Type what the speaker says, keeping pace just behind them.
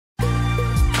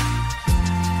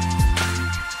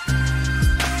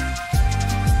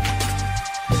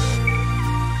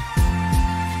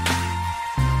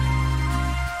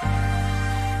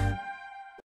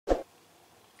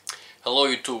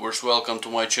YouTubers, welcome to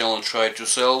my channel Try to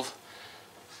Solve.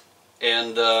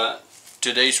 And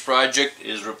today's project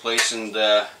is replacing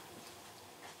the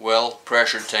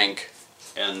pressure tank.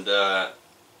 And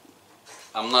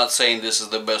I'm not saying this is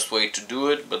the best way to do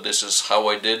it, but this is how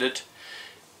I did it,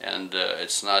 and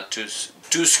it's not too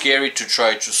scary to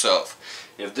try to solve.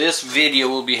 If this video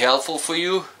will be helpful for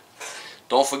you,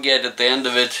 don't forget at the end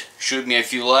of it, shoot me a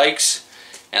few likes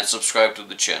and subscribe to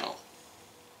the channel.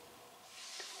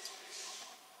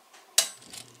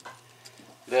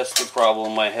 That's the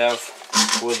problem I have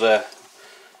with the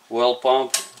well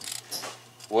pump.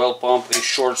 Well pump is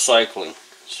short cycling,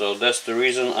 so that's the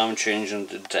reason I'm changing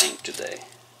the tank today.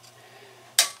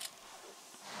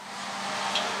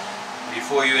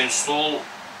 Before you install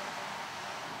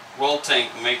well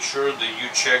tank, make sure that you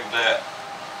check the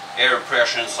air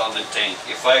pressure inside the tank.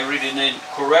 If I read it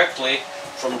correctly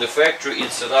from the factory,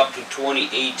 it's set up to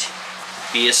 28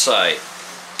 psi.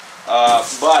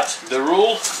 But the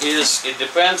rule is it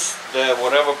depends the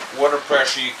whatever water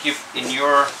pressure you keep in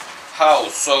your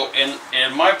house. So in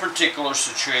my particular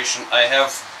situation, I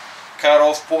have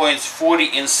cutoff points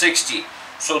 40 and 60.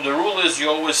 So the rule is you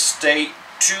always stay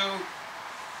 2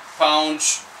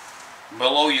 pounds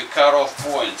below your cutoff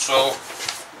point. So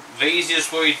the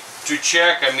easiest way to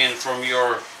check, I mean, from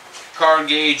your car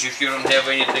gauge, if you don't have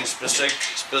anything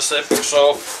specific,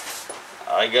 so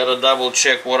I gotta double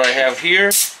check what I have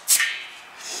here.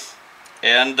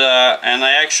 And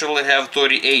I actually have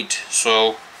 38,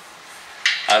 so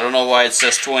I don't know why it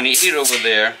says 28 over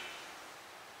there,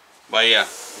 but yeah,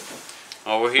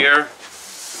 over here,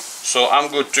 so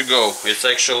I'm good to go. It's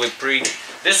actually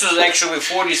this is actually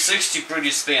 40-60,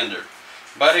 pretty standard.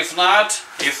 But if not,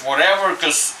 if whatever,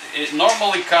 because it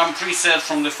normally comes preset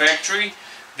from the factory,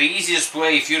 the easiest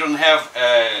way, if you don't have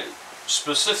a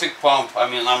specific pump, I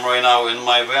mean, I'm right now in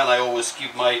my van, I always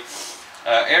keep my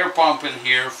air pump in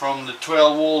here from the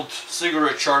 12-volt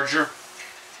cigarette charger.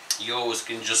 You always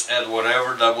can just add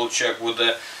whatever, double check with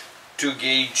the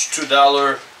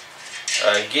 $2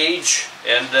 gauge,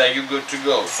 and you're good to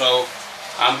go. So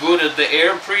I'm good at the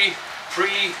air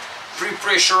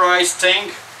pre-pressurized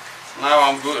tank. Now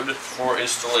I'm good for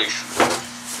installation.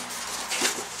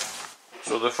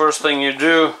 So the first thing you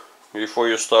do before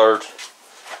you start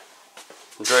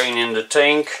draining the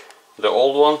tank, the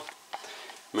old one,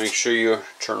 make sure you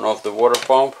turn off the water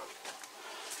pump,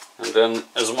 and then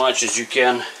as much as you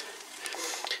can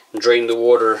drain the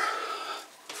water.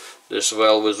 This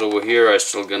valve is over here. I'm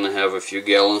still gonna have a few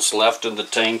gallons left in the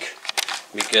tank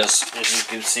because, as you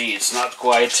can see, it's not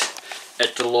quite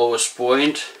at the lowest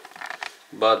point,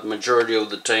 but majority of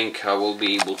the tank I will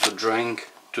be able to drain,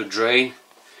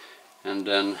 and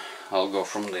then I'll go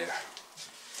from there.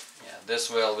 Yeah, this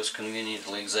valve is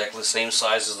conveniently exactly the same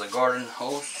size as the garden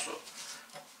hose. So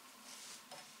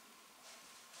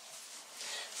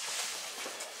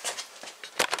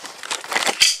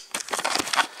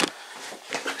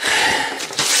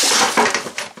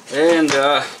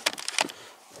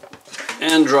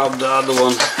and drop the other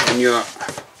one in your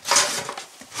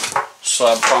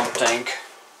sub pump tank.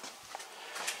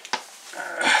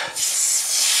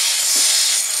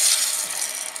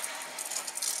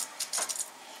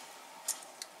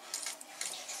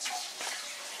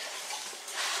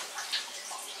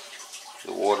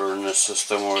 The water in the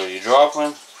system already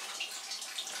dropping.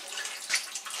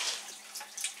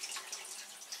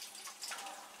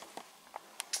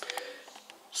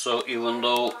 So even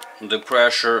though the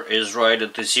pressure is right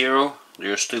at the 0,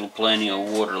 there's still plenty of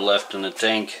water left in the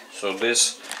tank. So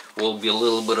this will be a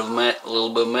little bit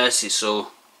messy.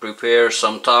 So prepare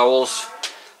some towels,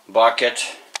 bucket,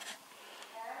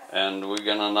 and we're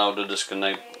gonna now we'll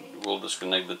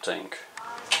disconnect the tank.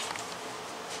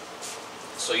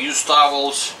 So use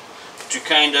towels to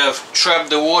kind of trap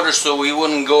the water so we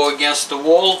wouldn't go against the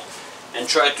wall, and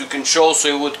try to control so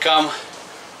it would come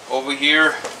over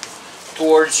here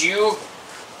towards you,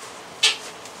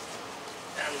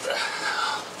 and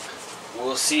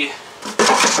we'll see.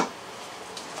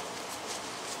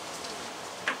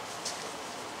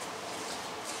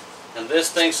 And this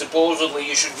thing, supposedly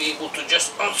you should be able to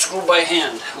just unscrew by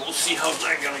hand. We'll see how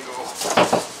that's gonna go.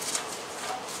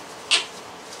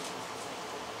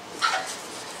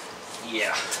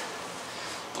 Yeah,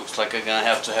 looks like I'm gonna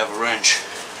have to have a wrench.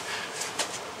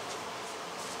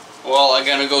 Well, I'm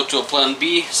gonna go to a plan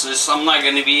B, since I'm not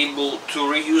gonna be able to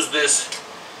reuse this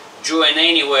joint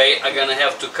anyway. I'm gonna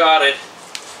have to cut it,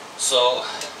 so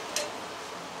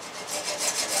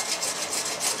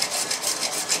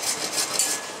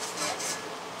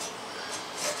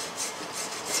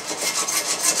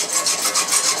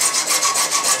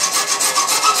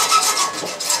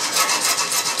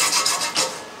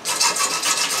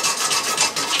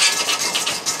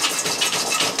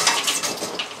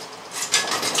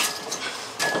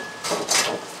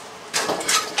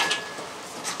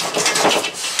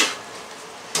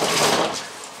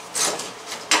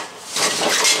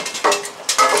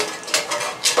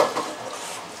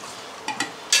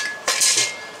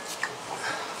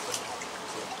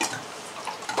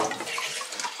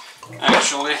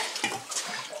actually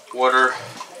water.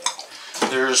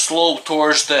 There's a slope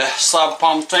towards the sub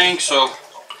pump tank, so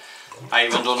I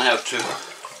even don't have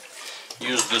to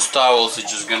use these towels.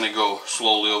 It's just gonna go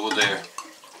slowly over there.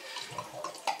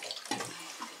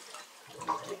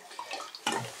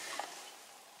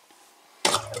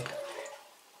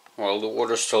 While the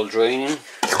water's still draining,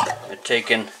 it's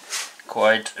taken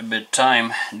quite a bit of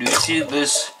time. Do you see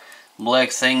this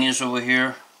black thing is over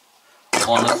here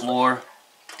on the floor?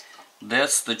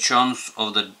 That's the chunks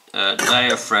of the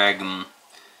diaphragm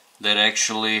that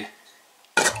actually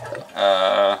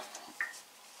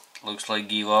looks like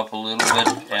give up a little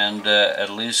bit, and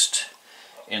at least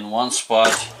in one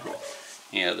spot,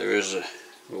 yeah, there is a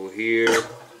over here.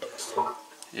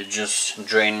 It's just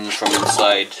draining from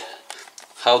inside.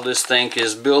 How this tank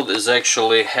is built is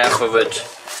actually half of it,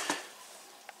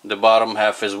 the bottom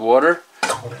half is water,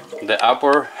 the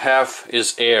upper half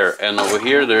is air, and over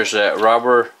here there's a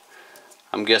rubber,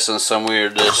 I'm guessing somewhere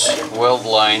this weld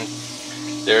line,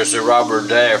 there's a rubber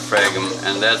diaphragm,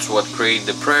 and that's what creates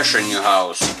the pressure in your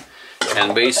house.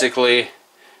 And basically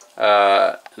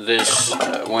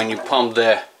when you pump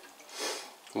the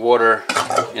water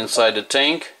inside the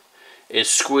tank, it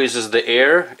squeezes the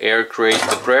air, air creates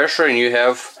the pressure, and you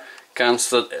have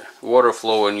constant water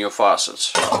flow in your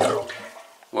faucets.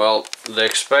 Well, the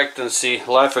expectancy,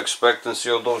 life expectancy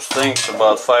of those things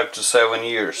about 5 to 7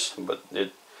 years, but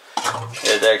it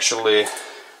actually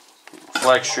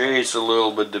fluctuates a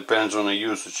little bit, depends on the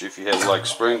usage, if you have like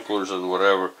sprinklers and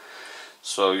whatever.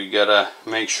 So you gotta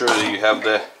make sure that you have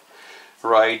the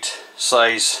right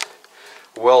size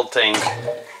well tank,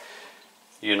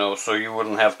 you know, so you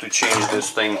wouldn't have to change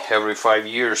this thing every 5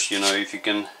 years. You know, if you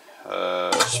can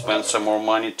spend some more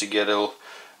money to get a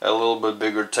little bit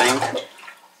bigger tank,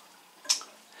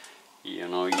 you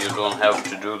know, you don't have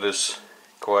to do this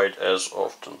quite as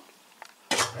often.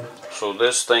 So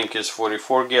this tank is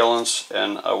 44 gallons,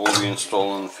 and I will be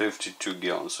installing 52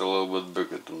 gallons, a little bit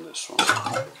bigger than this one.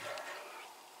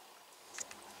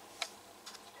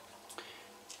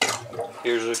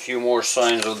 Here's a few more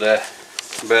signs of the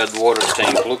bad water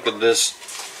tank. Look at this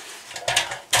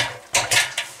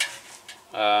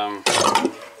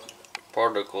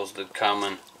particles that come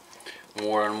in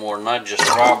more and more, not just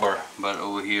rubber, but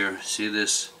over here, see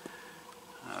this,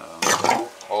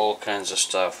 all kinds of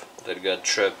stuff that got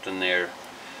trapped in there,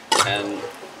 and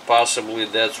possibly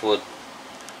that's what,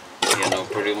 you know,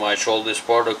 pretty much all these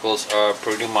particles are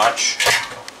pretty much,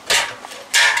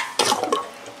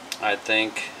 I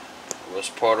think, was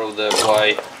part of the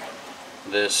why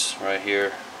this right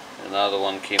here, another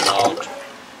one came out,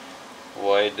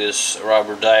 why this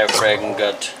rubber diaphragm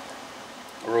got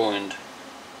ruined.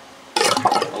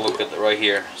 Look at it right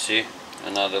here, see,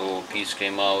 another little piece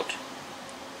came out.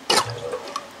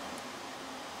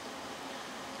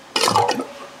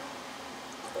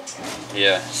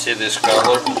 Yeah, see this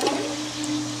color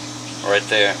right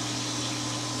there.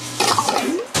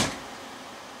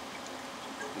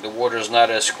 The water is not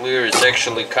as clear. It's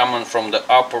actually coming from the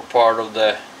upper part of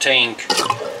the tank,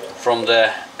 from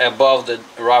the above the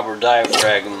rubber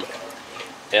diaphragm.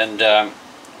 And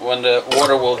when the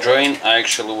water will drain, I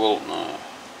actually will.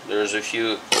 There's a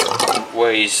few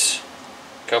ways,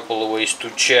 couple of ways to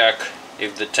check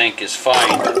if the tank is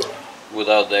fine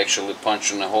without actually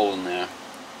punching a hole in there.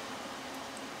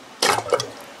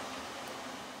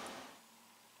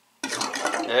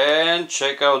 And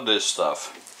check out this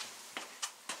stuff.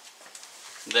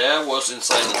 That was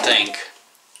inside the tank.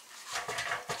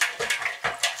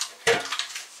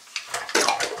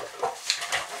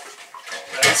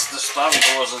 That's the stuff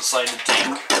that was inside the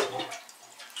tank.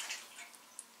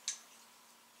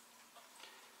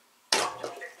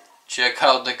 Check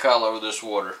out the color of this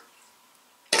water.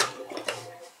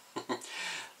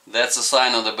 That's a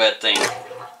sign of the bad tank.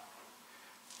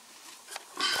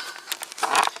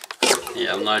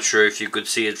 Yeah, I'm not sure if you could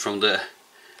see it from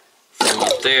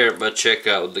up there, but check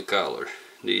out the color.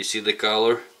 Do you see the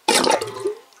color?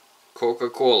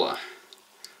 Coca-Cola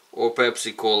or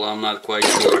Pepsi-Cola, I'm not quite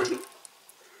sure.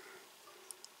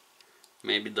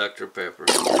 Maybe Dr. Pepper.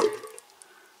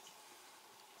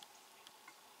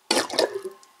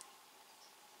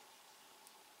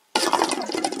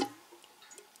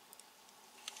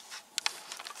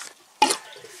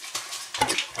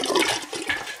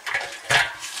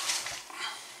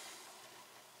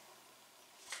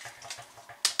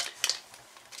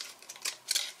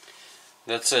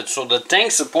 That's it. So the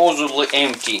tank's supposedly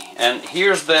empty, and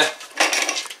here's the,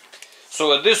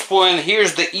 so at this point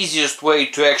here's the easiest way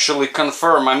to actually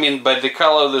confirm. I mean, by the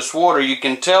color of this water you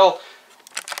can tell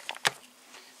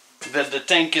that the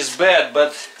tank is bad,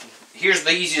 but here's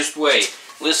the easiest way.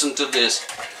 Listen to this.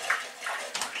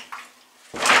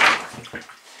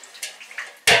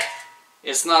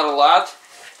 It's not a lot,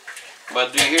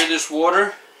 but do you hear this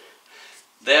water?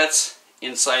 That's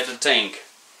inside the tank.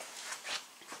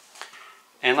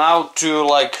 And now to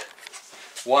like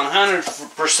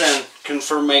 100%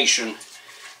 confirmation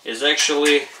is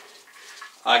actually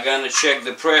I'm gonna check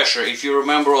the pressure. If you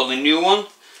remember, on the new one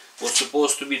was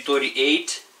supposed to be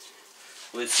 38.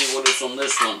 Let's see what is on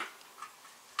this one.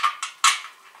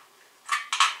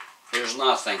 There's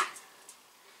nothing.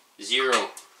 Zero.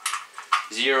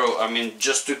 I mean,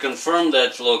 just to confirm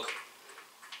that, look.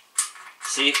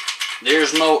 See,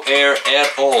 there's no air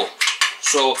at all.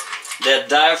 So that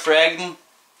diaphragm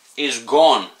is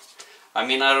gone. I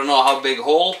mean, I don't know how big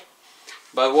hole,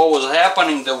 but what was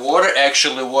happening, the water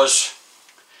actually was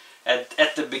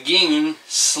at the beginning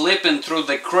slipping through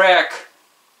the crack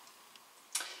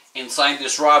inside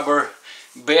this rubber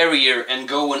barrier and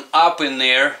going up in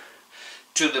there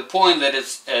to the point that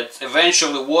it's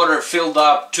eventually water filled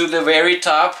up to the very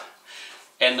top,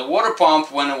 and the water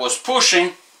pump, when it was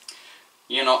pushing,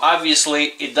 you know,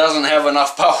 obviously it doesn't have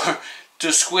enough power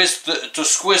to squeeze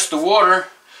the water.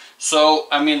 So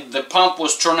I mean, the pump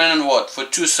was turning in what, for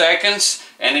 2 seconds,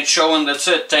 and it's showing that's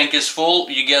it, tank is full,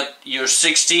 you get your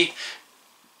 60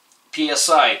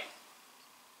 psi.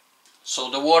 So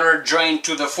the water drained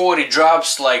to the 40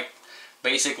 drops like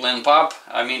basically in pop.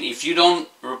 I mean, if you don't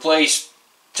replace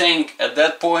tank at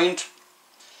that point,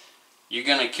 you're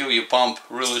gonna kill your pump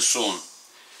really soon.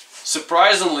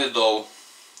 Surprisingly though,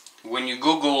 when you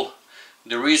Google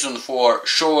the reason for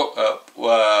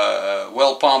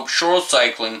well pump short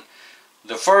cycling,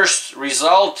 the first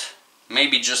result,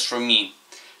 maybe just for me,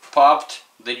 popped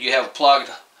that you have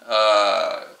plugged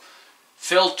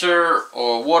filter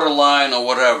or water line or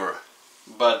whatever.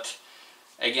 But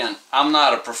again, I'm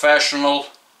not a professional,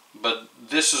 but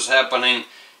this is happening,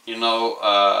 you know,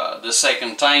 the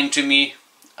second time to me.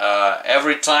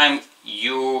 Every time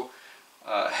you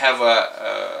have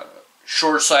a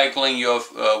short cycling your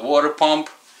water pump,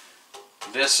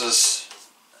 this is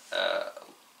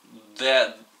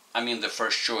the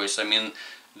first choice. I mean,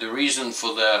 the reason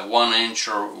for the 1 inch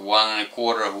or 1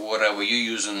 1/4, whatever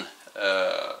you're using,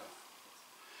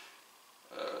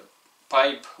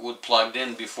 pipe would plugged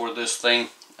in before this thing.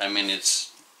 I mean,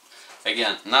 it's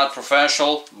again not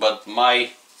professional, but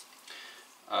my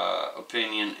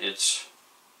opinion, it's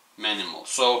minimal.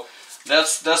 So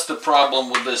that's the problem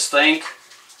with this tank.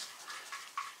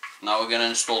 Now we're gonna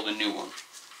install the new one.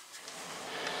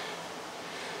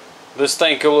 This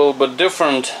tank a little bit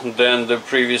different than the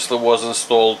previously was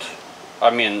installed. I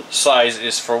mean, size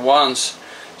is for once,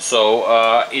 so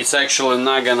it's actually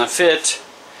not gonna fit.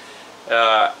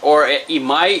 Or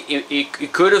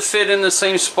it could have fit in the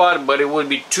same spot, but it would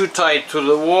be too tight to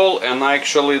the wall, and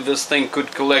actually this thing could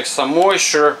collect some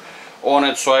moisture on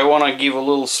it, so I want to give a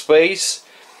little space.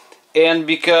 And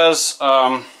because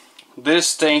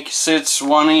this tank sits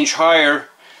 1 inch higher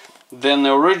than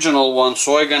the original one,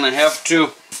 so I'm gonna have to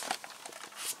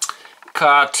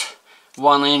cut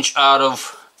 1 inch out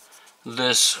of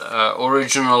this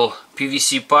original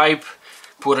PVC pipe,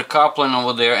 put a coupling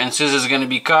over there, and since it's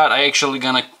gonna be cut, I actually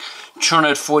gonna turn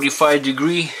it 45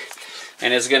 degree,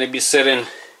 and it's gonna be sitting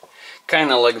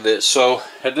kind of like this. So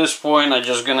at this point I'm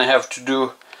just gonna have to do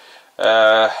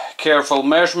careful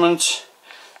measurements,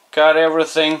 cut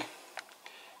everything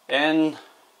and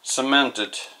cement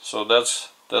it. So that's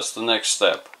the next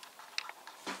step.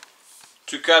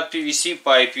 To cut PVC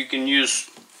pipe, you can use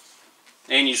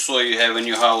any saw you have in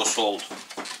your household.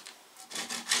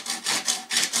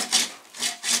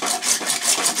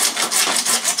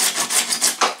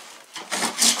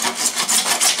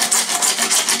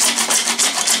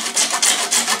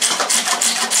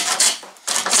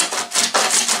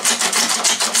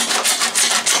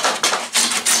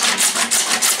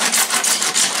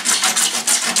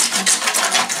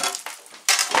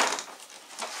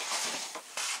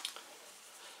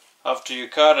 After you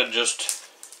cut it, just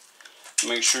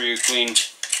make sure you clean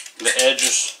the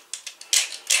edges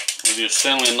with your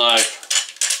Stanley knife,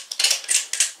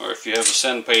 or if you have a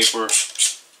sandpaper.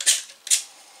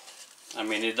 I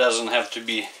mean, it doesn't have to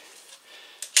be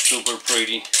super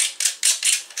pretty.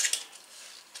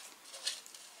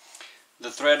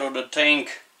 The thread of the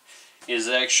tank is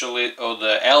actually, or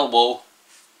the elbow,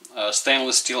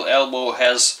 stainless steel elbow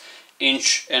has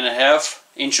 1.5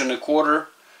 inch, 1.25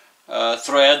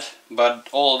 thread, but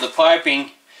all of the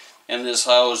piping in this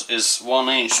house is 1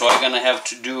 inch, so I'm gonna have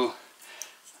to do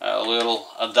a little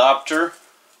adapter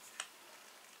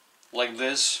like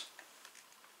this.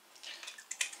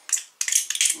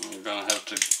 I'm gonna have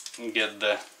to get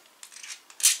the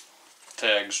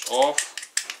tags off,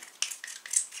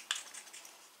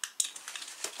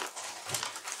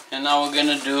 and now we're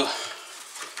gonna do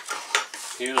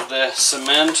use the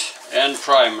cement and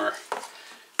primer.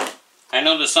 I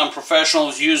know that some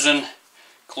professionals using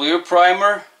clear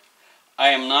primer. I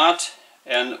am not.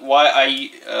 And why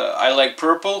I like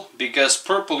purple, because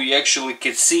purple you actually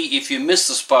can see if you miss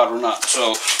the spot or not.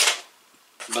 So,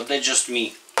 but that's just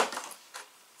me.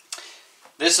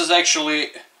 This is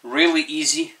actually really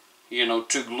easy, you know,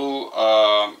 to glue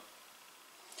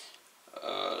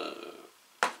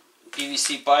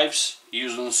PVC pipes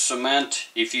using cement.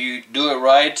 If you do it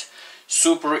right,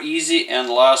 super easy and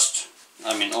lasts,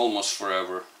 I mean, almost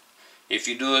forever. If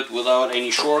you do it without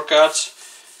any shortcuts,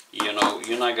 you know,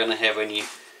 you're not gonna have any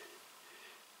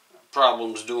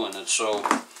problems doing it. So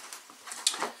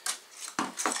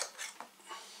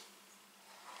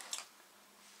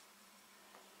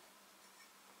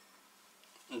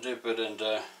dip it in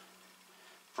the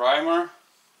primer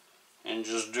and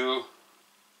just do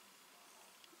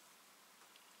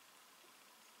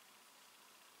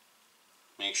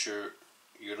make sure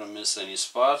you don't miss any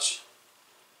spots,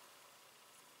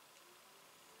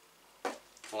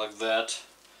 like that.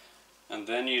 And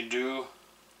then you do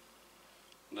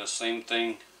the same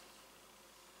thing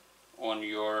on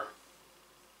your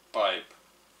pipe.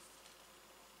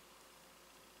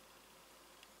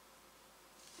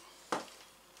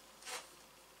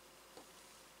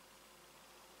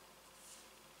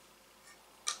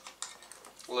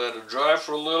 Let it dry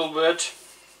for a little bit.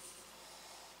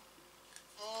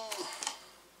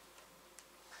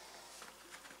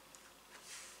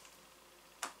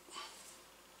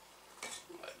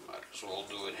 I might as well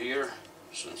do it here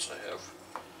since I have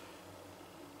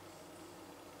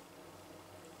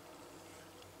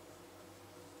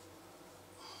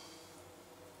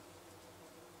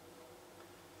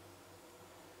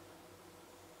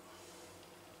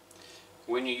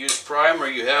when you use primer,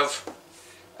 you have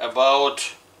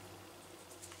about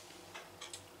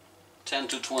 10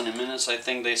 to 20 minutes, I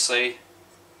think they say,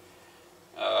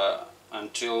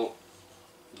 until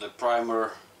the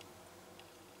primer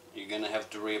you're gonna have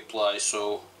to reapply.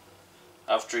 So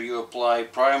after you apply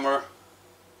primer,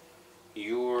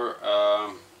 you're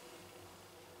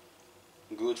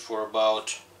good for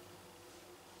about,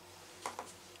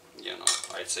 you know,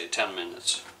 I'd say 10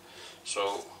 minutes.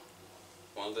 So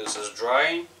when this is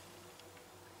drying,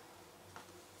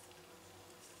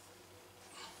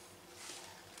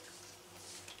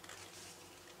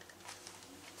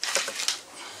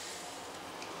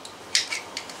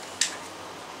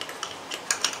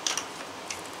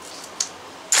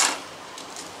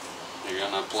 you're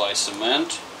gonna apply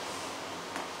cement.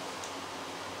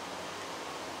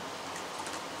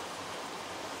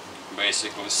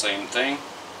 Basically same thing,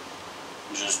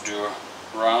 just do a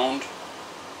round.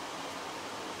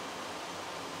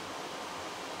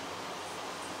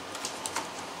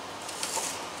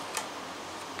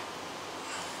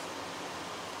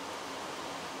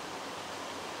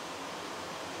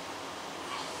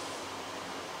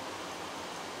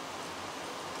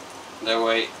 That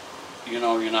way, you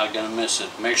know, you're not gonna miss it.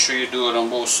 Make sure you do it on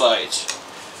both sides.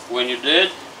 When you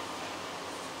did,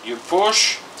 you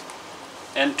push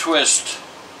and twist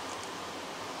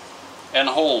and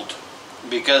hold,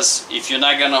 because if you're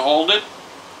not gonna hold it,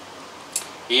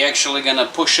 you're actually gonna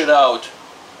push it out.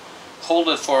 Hold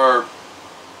it for,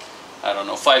 I don't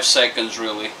know, 5 seconds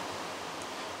really.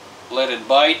 Let it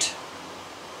bite.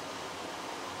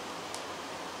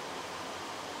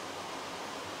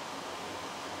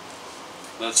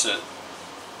 That's it.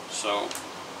 So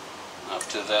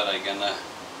after that, I'm gonna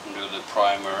do the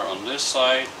primer on this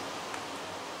side.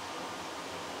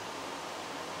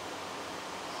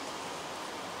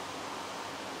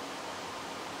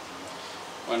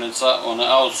 When it's on the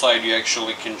outside, you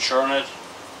actually can churn it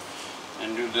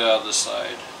and do the other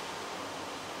side.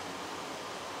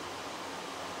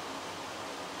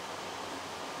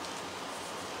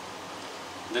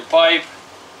 The pipe,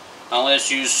 unless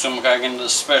you use some kind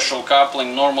of special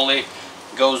coupling, normally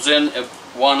goes in at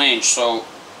 1 inch. So,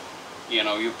 you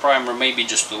know, your primer may be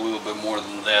just a little bit more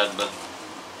than that, but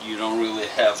you don't really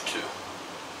have to.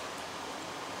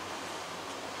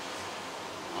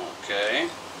 Okay.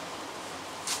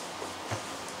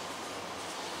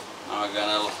 Now I'm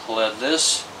gonna let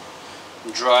this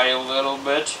dry a little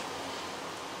bit,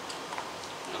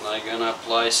 and I'm gonna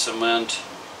apply cement.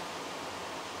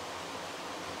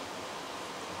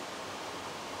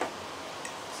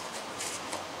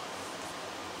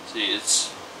 See, it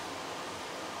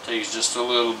takes just a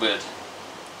little bit.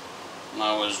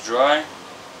 Now it's dry.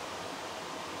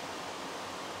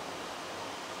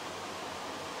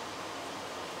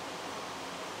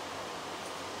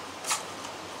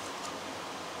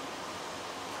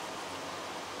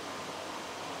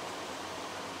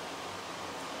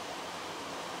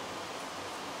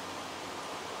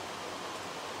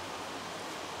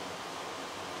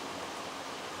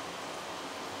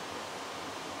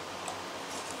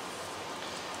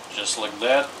 just like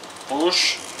that.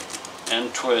 Push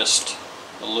and twist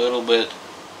a little bit.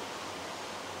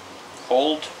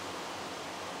 Hold.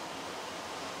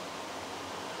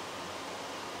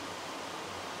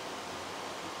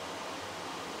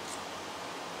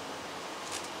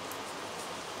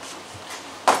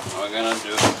 We're gonna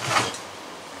do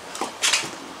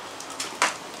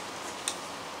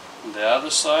the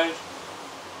other side.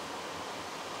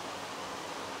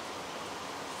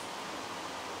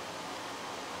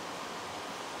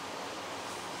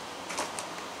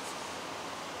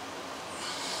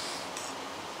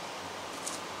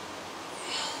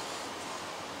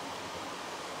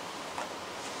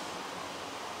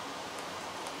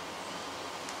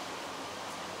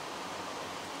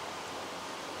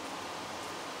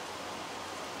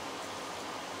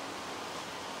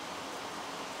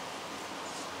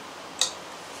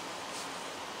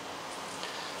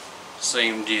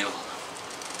 Same deal.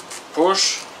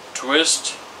 Push,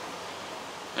 twist,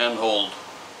 and hold.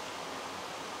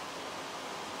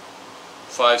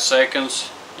 5 seconds.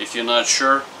 If you're not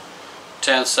sure,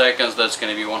 10 seconds, that's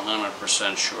going to be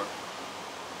 100% sure.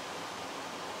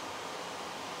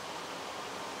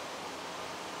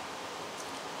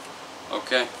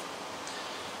 Okay,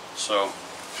 so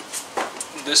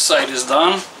this side is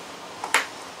done.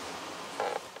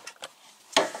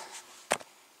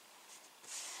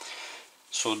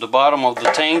 So the bottom of the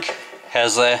tank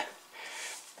has a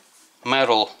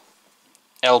metal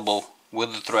elbow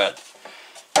with the thread.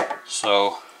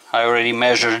 So I already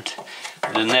measured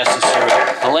the necessary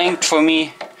length for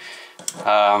me.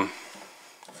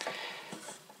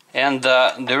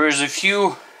 There is a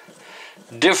few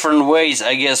different ways,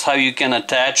 I guess, how you can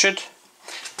attach it.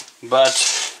 But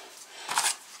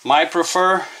my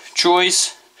preferred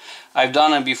choice, I've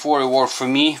done it before, it worked for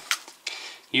me.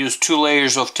 Use 2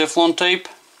 layers of Teflon tape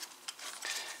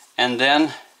and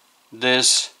then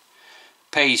this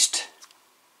paste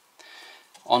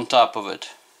on top of it,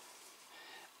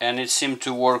 and it seemed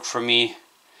to work for me.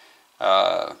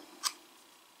 I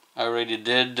already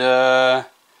did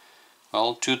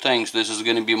well, 2 things. This is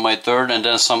going to be my third, and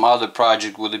then some other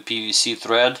project with a PVC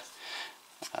thread.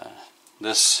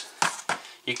 This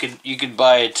you could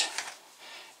buy it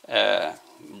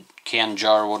can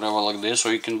jar, whatever, like this,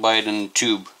 or you can buy it in a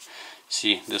tube.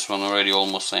 See, this one already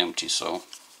almost empty, so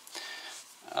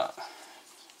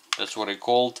that's what I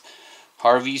called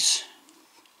Harvey's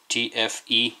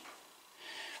TFE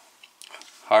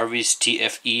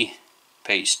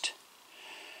paste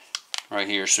right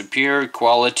here. Superior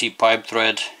quality pipe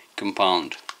thread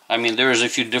compound. I mean, there's a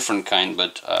few different kind,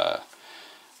 but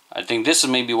I think this is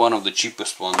maybe one of the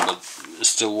cheapest one, but it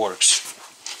still works.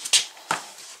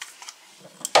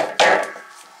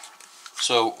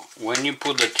 So when you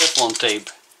put the Teflon tape,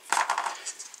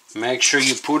 make sure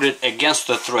you put it against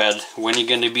the thread. When you're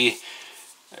going to be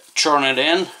churning it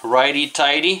in,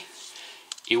 righty-tighty,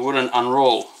 it wouldn't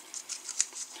unroll.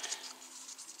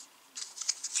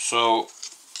 So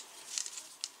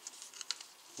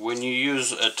when you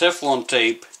use a Teflon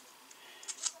tape,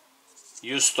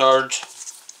 you start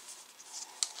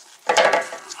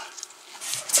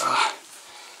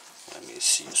let me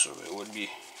see, so it would be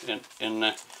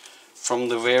in from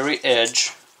the very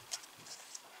edge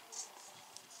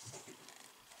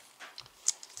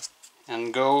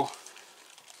and go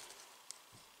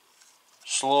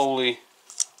slowly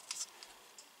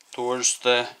towards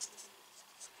the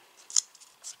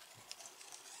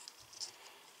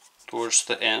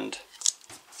end.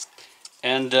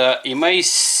 And it may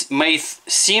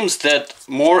seems that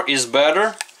more is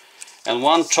better, and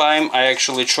one time I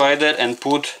actually tried that and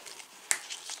put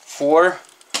 4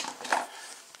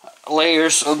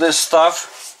 layers of this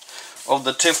stuff, of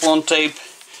the Teflon tape,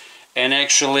 and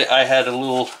actually I had a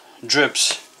little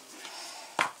drips.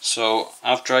 So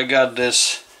after I got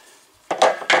this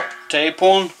tape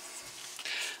on,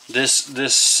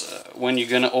 when you're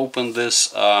gonna open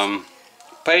this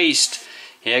paste,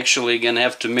 you're actually gonna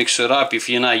have to mix it up. If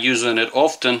you're not using it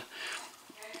often,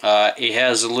 it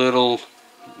has a little,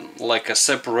 like a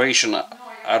separation.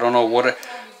 I don't know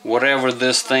whatever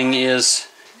this thing is,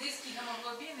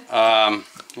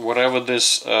 whatever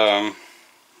this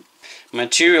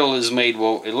material is made.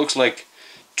 Well, it looks like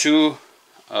 2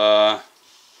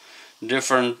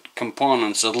 different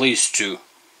components, at least 2.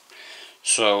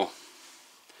 So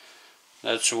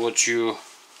that's what you,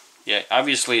 yeah,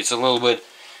 obviously it's a little bit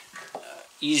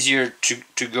easier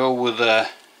to go with a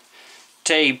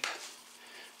tape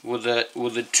with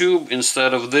a tube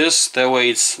instead of this. That way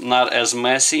it's not as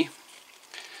messy,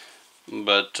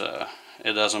 but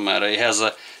it doesn't matter. It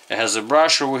has a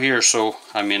brush over here, so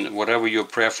I mean, whatever your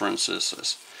preference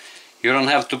is. You don't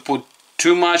have to put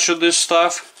too much of this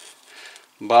stuff,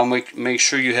 but make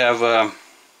sure you have a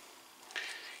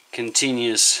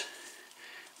continuous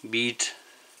beat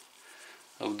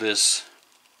of this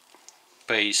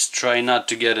paste. Try not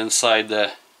to get inside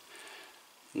the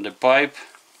pipe.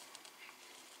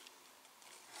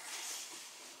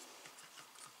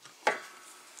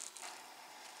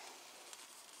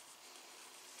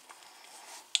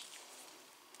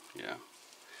 Yeah.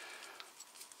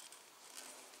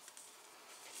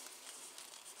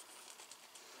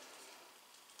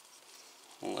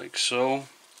 Like so.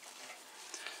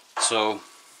 So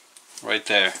right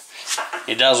there.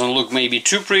 It doesn't look maybe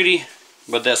too pretty,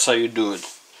 but that's how you do it.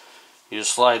 You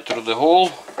slide through the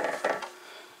hole.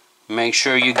 Make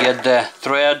sure you get the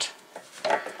thread.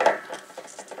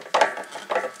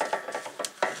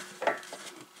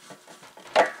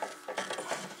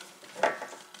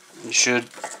 It should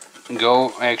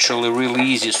go actually really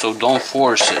easy, so don't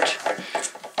force it.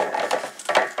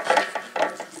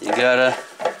 You gotta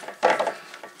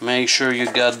make sure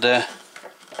you got the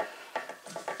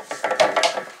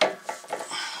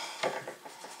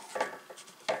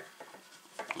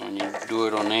when you do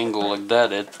it on angle like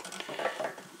that,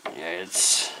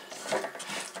 it's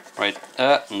right.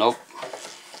 Nope.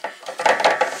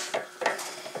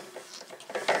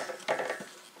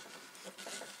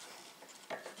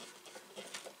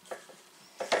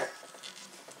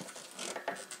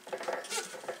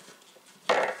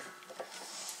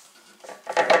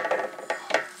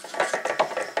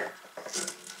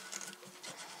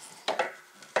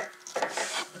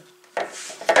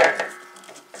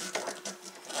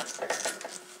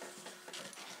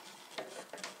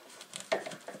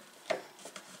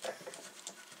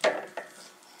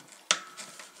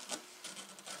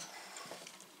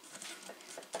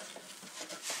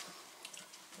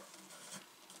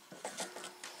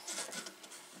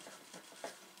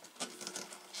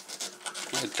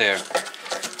 Right there.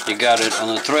 You got it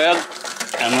on the thread,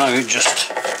 and now you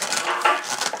just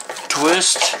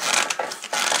twist.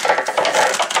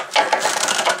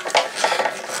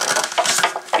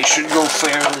 It should go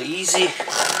fairly easy.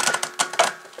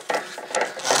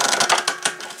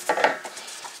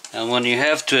 And when you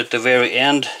have to at the very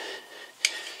end,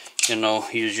 you know,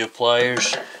 use your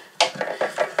pliers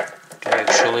to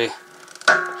actually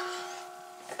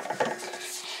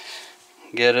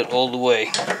get it all the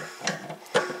way.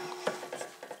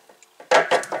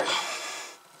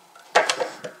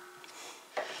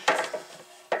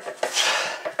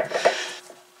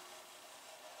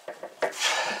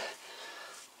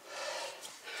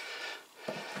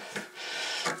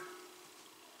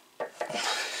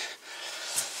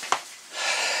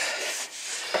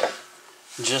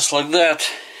 Just like that.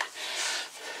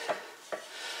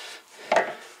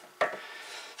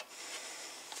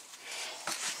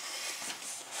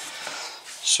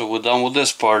 So we're done with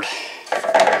this part.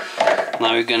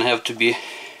 Now you're gonna have to be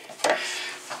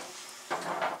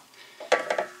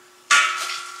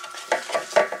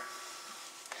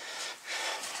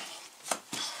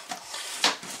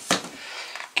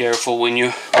careful when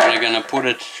you're gonna put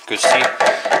it, because see,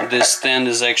 this stand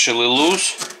is actually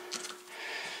loose.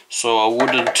 So I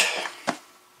wouldn't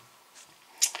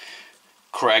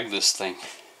crack this thing.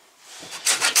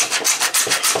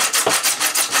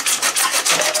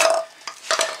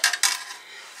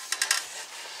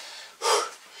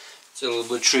 It's a little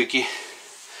bit tricky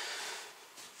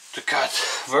to cut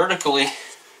vertically.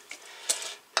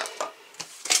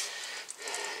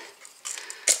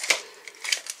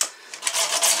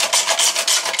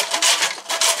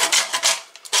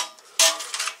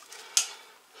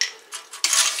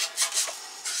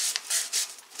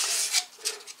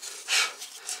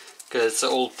 Because it's an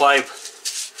old pipe,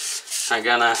 I'm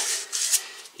gonna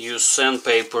use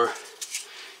sandpaper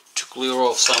to clear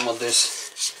off some of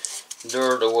this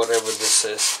dirt or whatever this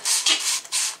is.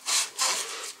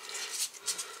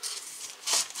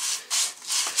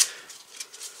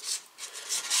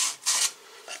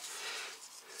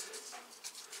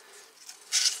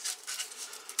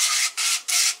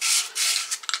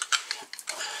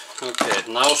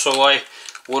 Okay, now so I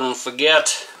wouldn't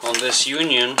forget on this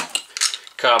union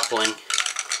coupling,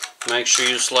 make sure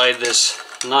you slide this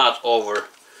knot over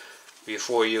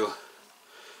before you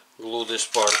glue this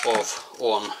part off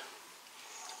on.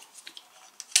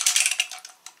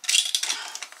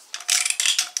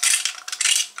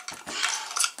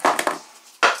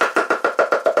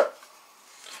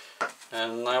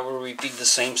 And now we'll repeat the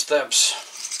same steps.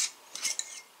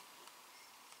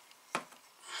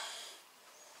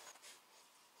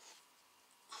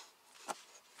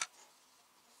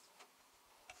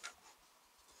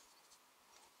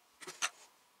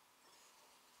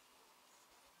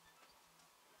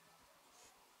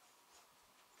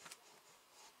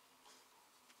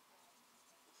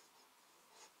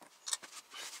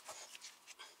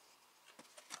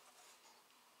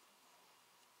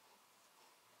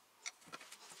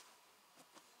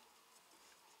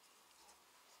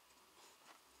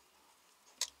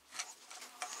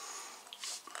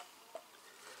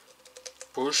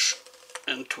 push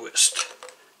and twist.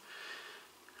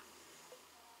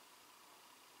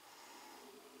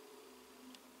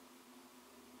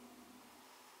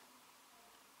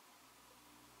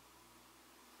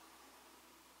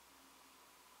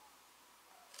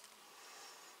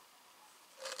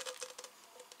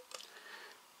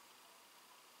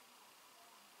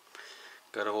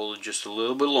 Gotta hold it just a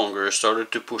little bit longer. I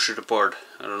started to push it apart.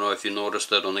 I don't know if you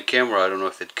noticed that on the camera. I don't know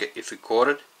if it caught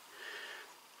it.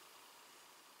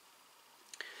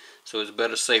 So it's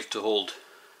better safe to hold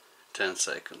 10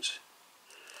 seconds.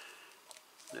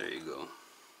 There you go.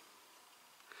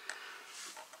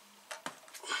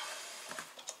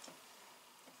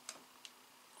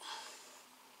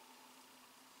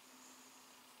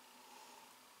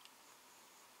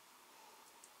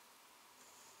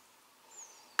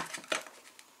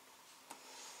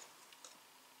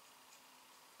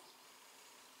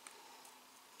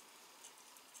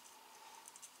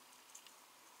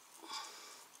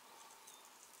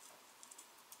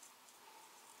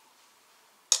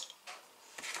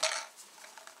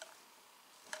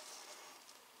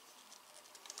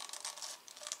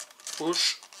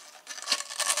 Push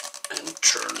and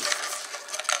turn.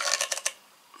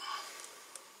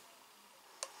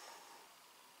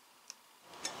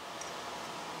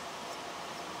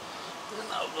 And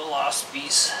now the last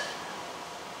piece.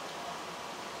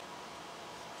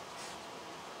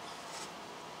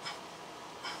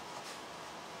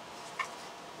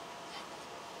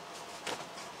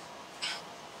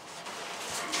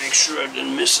 Make sure I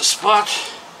didn't miss a spot.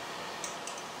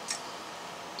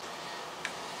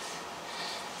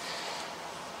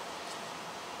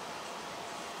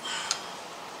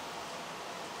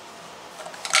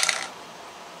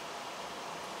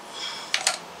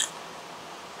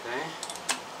 Okay,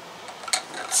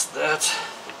 that's that.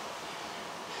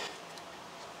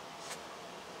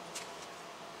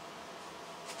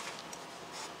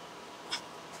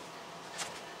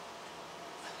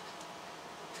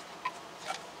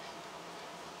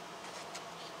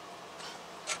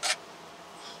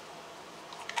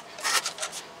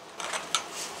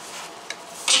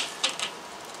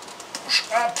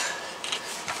 Push up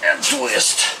and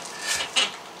twist.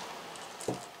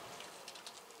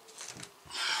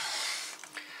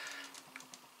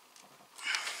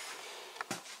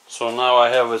 So now I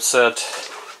have it set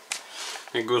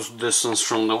a good distance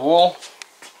from the wall.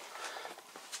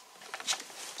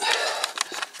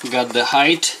 Got the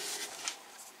height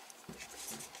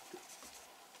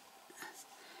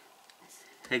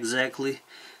exactly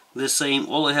the same.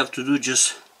 All I have to do,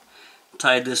 just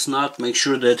tie this knot, make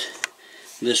sure that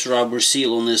this rubber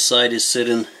seal on this side is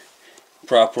sitting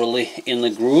properly in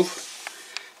the groove,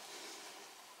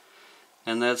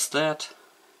 and that's that.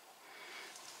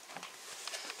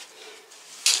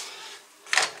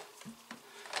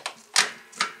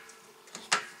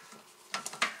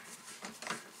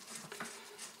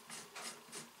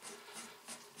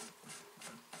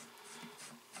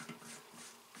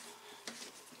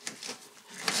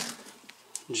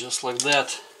 Just like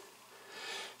that.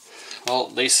 Well,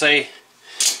 they say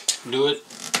do it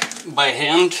by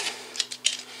hand,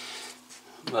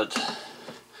 but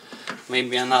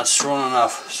maybe I'm not strong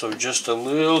enough, so just a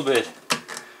little bit.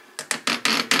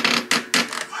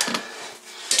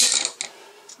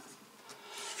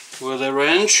 With a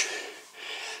wrench,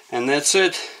 and that's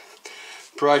it.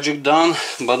 Project done.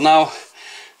 But now,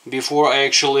 before I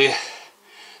actually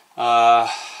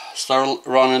start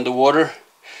running the water,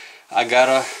 I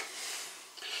gotta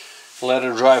let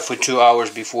it dry for 2 hours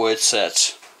before it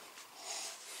sets.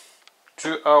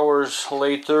 2 hours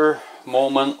later,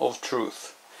 moment of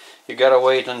truth. You gotta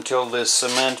wait until this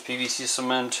cement, PVC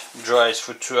cement, dries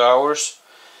for 2 hours,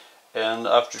 and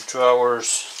after 2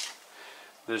 hours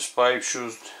this pipe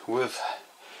should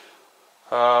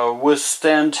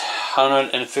withstand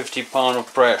 150 pound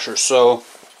of pressure. So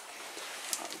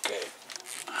okay,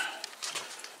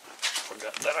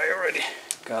 forgot that I already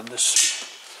got this.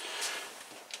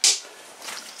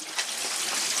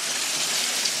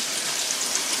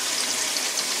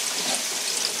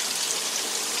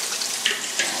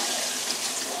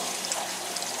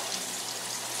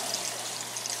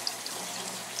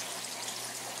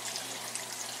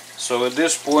 So at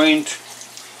this point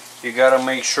you gotta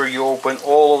make sure you open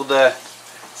all of the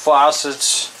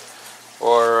faucets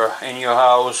or in your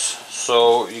house,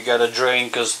 so you gotta drain,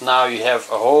 because now you have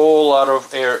a whole lot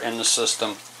of air in the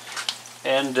system.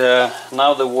 And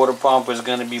now the water pump is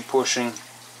gonna be pushing,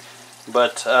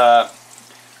 but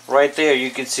right there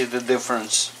you can see the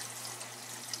difference.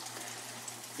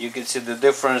 You can see the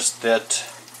difference that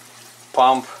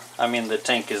the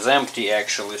tank is empty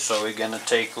actually, so we're gonna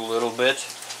take a little bit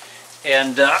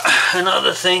And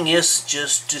another thing is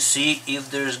just to see if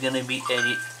there's gonna be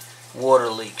any water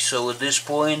leak. So at this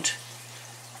point,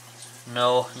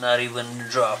 no, not even a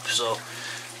drop. So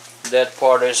that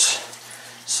part is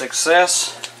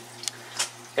success.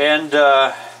 And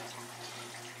well,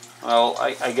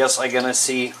 I guess I'm gonna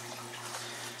see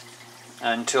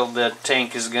until that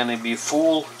tank is gonna be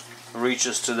full,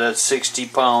 reaches to that 60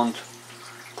 pound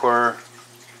per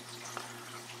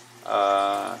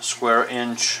square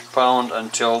inch pound,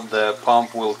 until the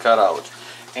pump will cut out.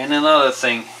 And another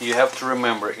thing you have to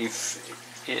remember,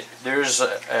 there's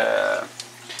a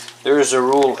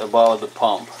rule about the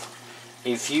pump.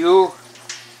 If you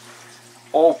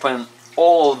open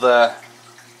all the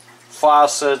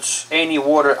faucets, any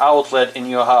water outlet in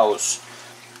your house,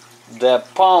 the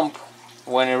pump,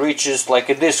 when it reaches,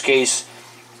 like in this case,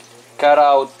 cut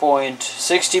out point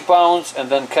 60 pounds and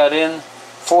then cut in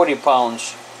 40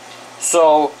 pounds.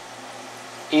 So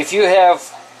if you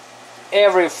have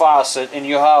every faucet in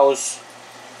your house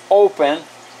open,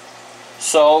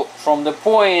 so from the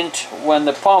point when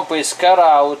the pump is cut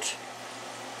out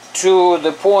to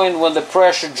the point when the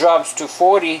pressure drops to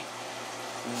 40,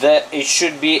 that it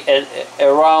should be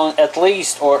around at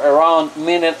least or around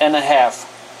minute and a half.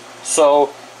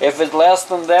 So if it's less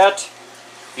than that,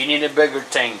 you need a bigger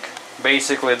tank.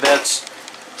 Basically that's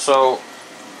so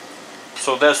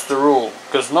that's the rule.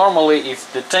 Because normally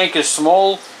if the tank is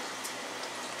small,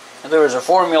 there is a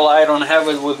formula, I don't have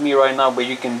it with me right now, but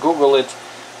you can Google it.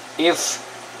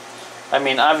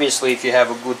 Obviously if you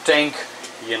have a good tank,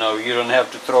 you know, you don't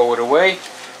have to throw it away.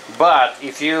 But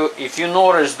if you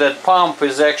notice that pump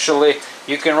is actually,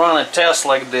 you can run a test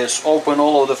like this, open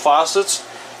all of the faucets,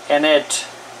 and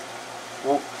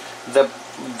the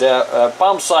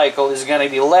pump cycle is going to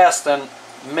be less than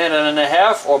minute and a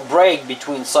half, or break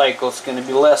between cycles is going to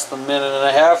be less than minute and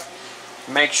a half.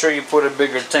 Make sure you put a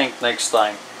bigger tank next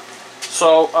time.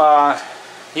 So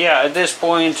yeah, at this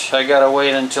point I gotta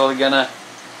wait until I'm gonna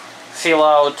fill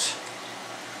out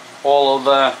all of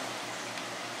the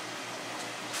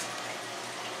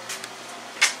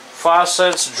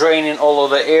faucets, draining all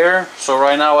of the air. So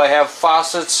right now I have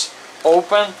faucets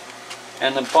open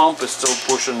and the pump is still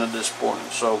pushing at this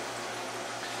point. So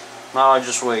now I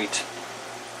just wait.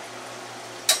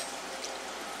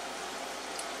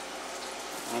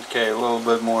 Okay, a little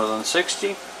bit more than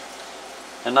 60.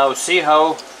 And now see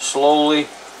how slowly,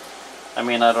 I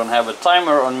don't have a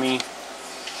timer on me,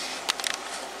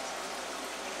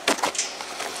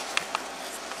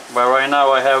 but right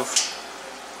now I have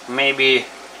maybe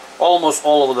almost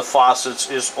all of the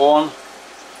faucets is on.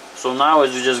 So now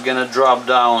it's just gonna drop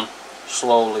down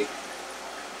slowly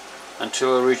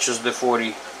until it reaches the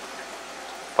 40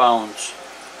 pounds.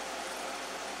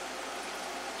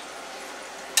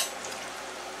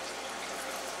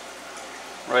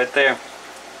 Right there.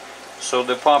 So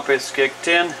the pump is kicked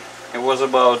in. It was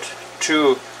about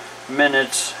 2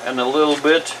 minutes and a little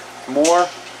bit more.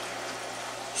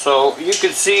 So you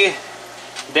can see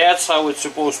that's how it's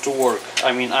supposed to work.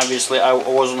 Obviously I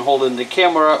wasn't holding the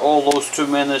camera all those 2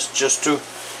 minutes just to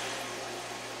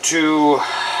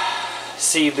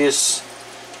see this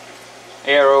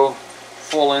arrow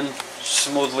falling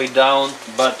smoothly down,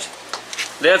 but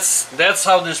that's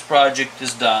how this project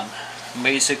is done.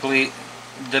 Basically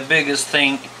the biggest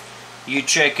thing you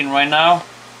checking right now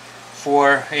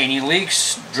for any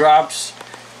leaks, drops,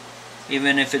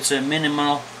 even if it's a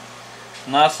minimal,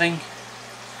 nothing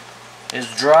is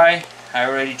dry. I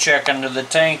already checked under the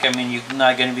tank. You're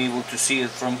not going to be able to see it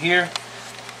from here,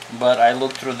 but I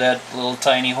looked through that little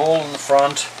tiny hole in the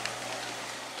front.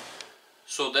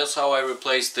 So that's how I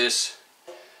replaced this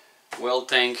well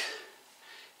tank.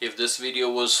 If this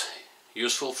video was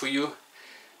useful for you,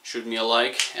 shoot me a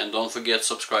like and don't forget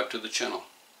subscribe to the channel.